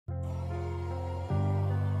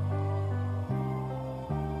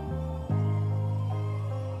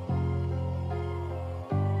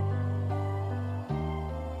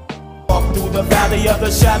the valley of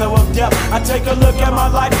the shadow of death. I take a look at my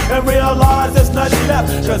life and realize there's nothing left.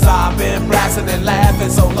 Cause I've been blasting and laughing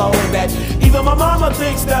so long that even my mama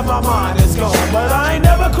thinks that my mind is gone. But I ain't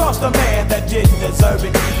never crossed a man that didn't deserve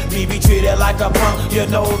it. Me be treated like a punk, you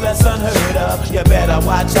know that's unheard of. You better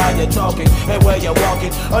watch how you're talking and where you're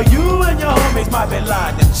walking, or you and your homies might be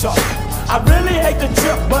lying to chalk. I really hate the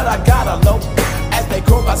trip, but I gotta low. As they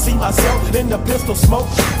croak, I see myself in the pistol smoke.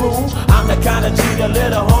 Fool, I'm the kind of G the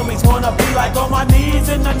little homies wanna be like, on my knees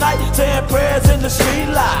in the night, saying prayers in the street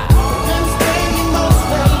light. Been spending most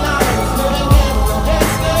their lives living in the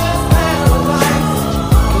gangsta's paradise.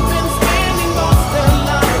 Been spending most their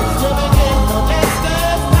lives living in the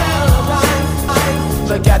gangsta's paradise.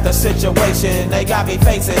 Look at the situation they got me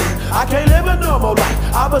facing. I can't live a normal life.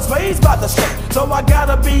 I was raised by the state, so I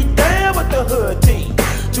gotta be down with the hood team.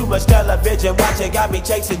 Too much television watching got me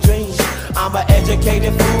chasing dreams. I'm an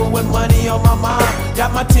educated fool with money on my mind.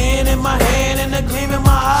 Got my tin in my hand and a gleam in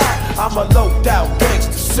my eye. I'm a loped out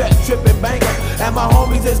gangster, set tripping banker, and my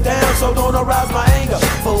homies is down, so don't arouse my anger.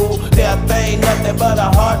 Fool, death ain't nothing but a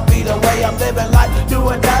heartbeat away. I'm living life, do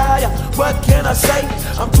or die. What can I say?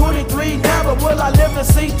 I'm 23 now, but will I live to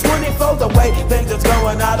see 24? The way things is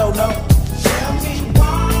going, I don't know. Tell me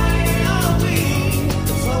why are we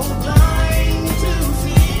so blind to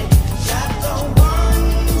see that the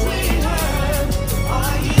ones we hurt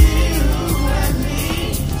are you and me?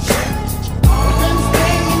 We've been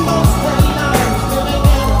spending most their lives living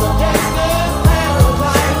in the gangsta's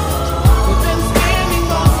paradise. We've been spending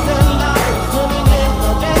most their lives living in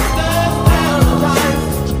the gangsta's paradise.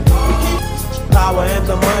 Power and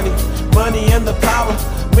the money, money and the power.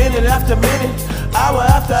 Minute after minute, hour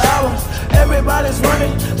after hour, everybody's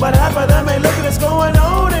running, but half of them ain't looking what's going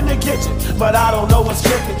on in the kitchen. But I don't know what's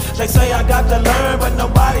cooking. They say I got to learn, but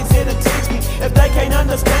nobody's here to teach me. If they can't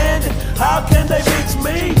understand it, how can they reach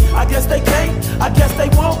me? I guess they can't, I guess they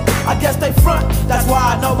won't, I guess they front. That's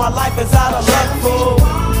why I know my life is out of love.